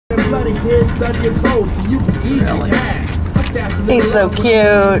He's so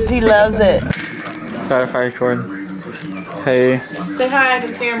cute. He loves it. Sorry if I record. Hey. Say hi to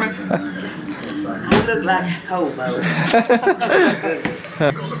the camera. I look like a hobo.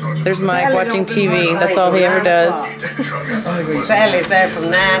 There's Mike watching TV. That's all he ever does. Sally's there from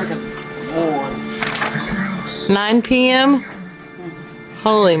 9 to 1. 9 p.m.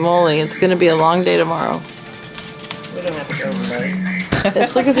 Holy moly, it's gonna be a long day tomorrow. We don't have to go today.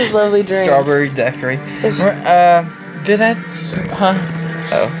 Let's look at this lovely drink. Strawberry daiquiri. Did I? Huh?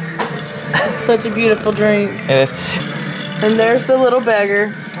 Oh. Such a beautiful drink. It is. And there's the little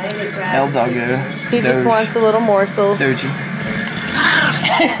beggar. El Doggo. He just wants a little morsel. Doji.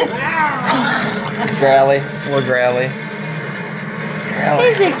 Growly. Little growly.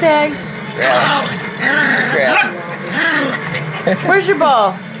 Hey, Zigzag. Growly. Growly. Where's your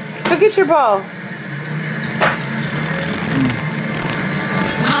ball? Go get your ball.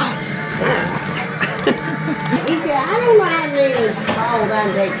 He said, I don't mind leaving all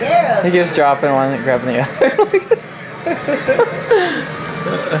done take care of. He keeps dropping one and grabbing the other.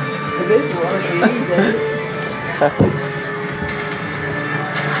 This is what he does.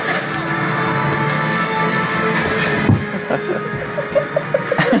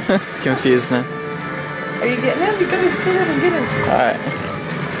 It's confused now. Are you getting him? You gotta sit up and get him. Alright.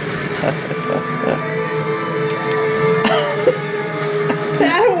 See,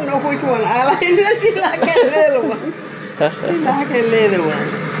 I don't know which one I like. She like that little one. She like that little one.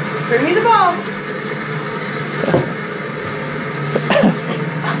 Bring me the ball.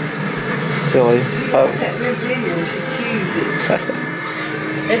 Silly. She likes that little video when she chews it.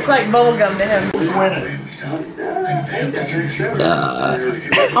 It's like bubble gum to him. Who's winning?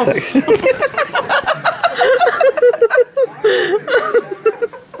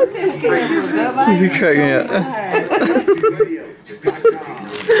 You're cracking up.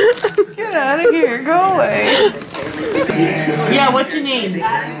 Get out of here. Go away. Yeah, what you need?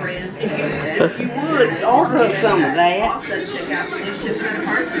 If you would, order some of that.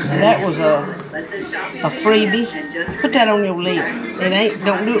 That was a freebie. Put that on your list. It ain't,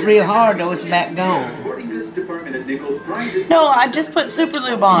 don't do it real hard though, it's about gone. No, I just put Super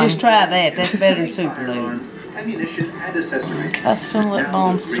Lube on. Just try that, that's better than Super Lube.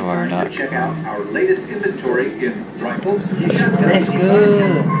 CustomLipBalmStore.com. Check out our latest inventory in rifles. That's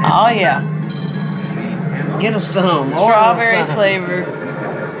good. Oh yeah. Get us some. Strawberry flavor.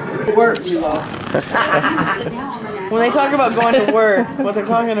 Work you off. When they talk about going to work, what they're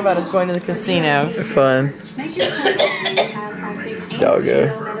talking about is going to the casino. Fun.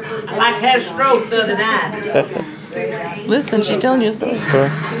 Doggo. I like had a stroke the other night. Listen, she's telling you a story. Store.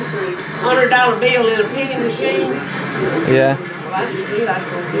 $100 bill in a penny machine. Yeah. Well, I just knew I was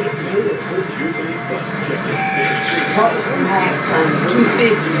going to get good. What was the max on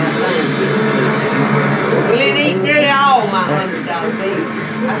 $250, I think. Well, it ain't nearly all my $100 bill.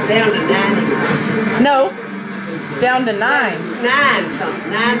 I'm down to 90 something. No, down to 9. 9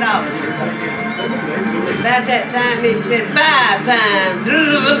 something, $9 or something. About that time it said 5 times. $280.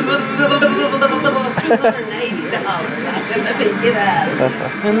 I said, let me get out of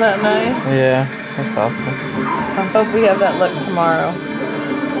it. Isn't that nice? Yeah. That's awesome. I hope we have that look tomorrow.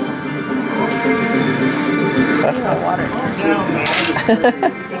 Water.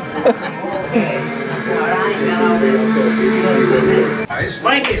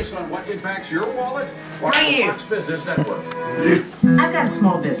 Focus on what impacts your wallet. Fox Business Network. I've got a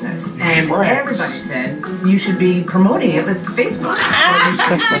small business, and everybody said you should be promoting it with Facebook. I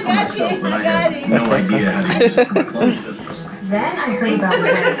got it. No idea how to use it for my clothing business. Then I heard about it.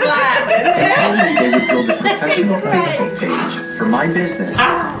 They would build a professional Facebook page for my business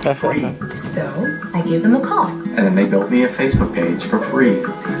for free. So I gave them a call. And then they built me a Facebook page for free.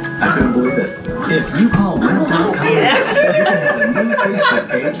 I couldn't believe it. If you call Rent.com, you can have a new Facebook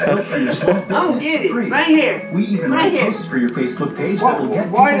page built for your small business. Oh, get it. Free. Right here. We even Right write here. posts for your Facebook page that will get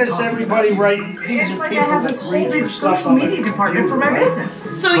Why people does talking everybody about write It's these like I people have that this whole read your big stuff social on the media department for my business.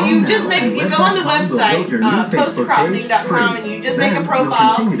 So you just make, you go on the website, postcrossing.com, and you just make a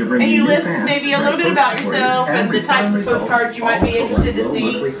profile, and you list maybe a little bit about yourself and the types of postcards you might be interested to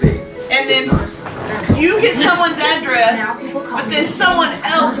see. And then you get someone's address, but then someone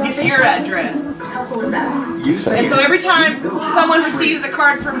else gets your address. How cool is that? And so every time someone receives a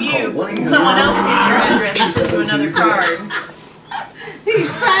card from you, someone else gets your address and sends you another card. He's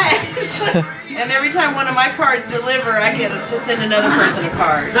fast. And every time one of my cards deliver, I get to send another person a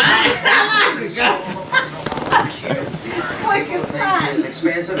card.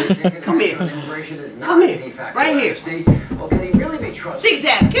 Come here. Come here. Right here.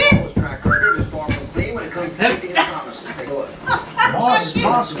 Zigzag, good.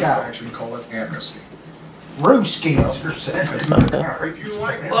 Moscow. Action, call it amnesty. Ruskies. It's not if you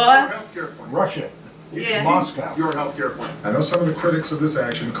like it, What? your healthcare plan. Russia. Yeah. Moscow. Your healthcare plan. I know some of the critics of this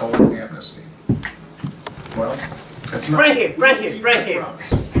action call it amnesty. Well, it's not. Bring it, bring it, bring it.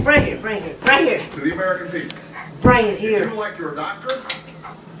 Bring it, bring it, bring it. To the American people. Bring it If here. you like your doctor,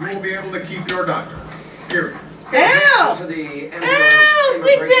 you will be able to keep your doctor. Period. Ow! To the Ow!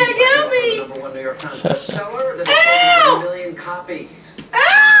 Zig Zag, help me! #1 New York Times bestseller that Ow! sold 1 million copies.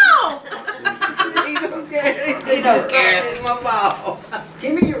 Ow! He don't care. It's my ball.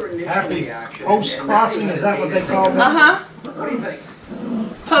 Give me your initial Happy reaction. post-crossing, is that what they call it? Uh-huh. What do you think?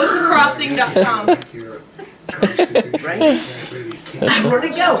 Postcrossing.com. Where'd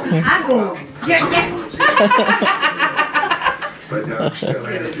it go? I'm going to get it. But I'm still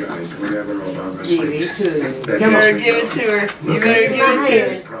energized whenever Obama Give it speaks. to her. That Come makes on, me give it go, to her. You look better at give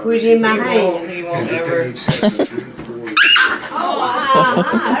it to her. Put it in my hand. He won't Everything ever. he says is really forward. Oh,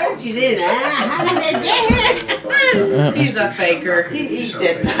 I heard you didn't I? How did that? He's a faker. He eats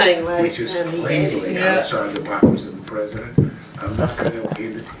that thing Which last is time he ate plainly it. outside the powers of the president. I'm not going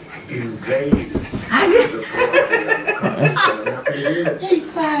to invade the prerogative of Congress. I'm not going to do this. He's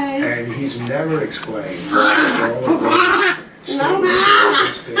fine. And he's never explained why all of this No, no.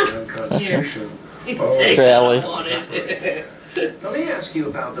 unconstitutional. Crowley. Let me ask you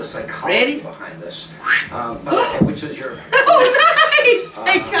about the psychology Ready? behind this, which is your. Oh,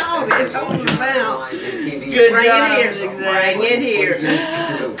 nice! They called it on the bounce. Good Bring job. it here, Zigzag. Bring it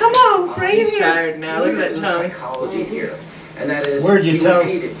here. Come on, bring it He's here. tired now. Look at that tongue. Psychology here, and that is. Where'd you he tell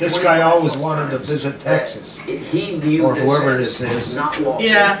repeated this guy always 25 wanted to times visit that Texas? He viewed Or this whoever as this is. not lawful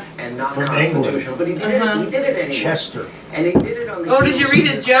Yeah. and not From constitutional, but he did it. He did it anyway. Chester. And he did it on the. Oh, did you read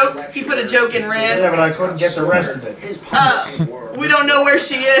his joke? He put a joke in red. Yeah, but I couldn't get the rest of it. His policies were- We don't know where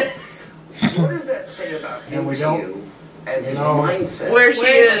she is. What does that say about him And we to don't- you and his No. mindset? Where she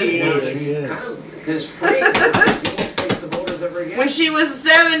Where is. she There she is. Kind of his free. He won't face the voters ever again. When she was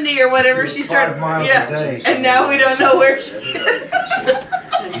 70 or whatever, she started. 5 miles a Yeah. day. And now we don't know where she is.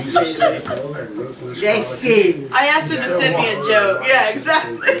 He's a cynical and ruthless That's politician. it. I asked him to send me a joke. Yeah,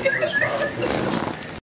 exactly. Ruthless politician.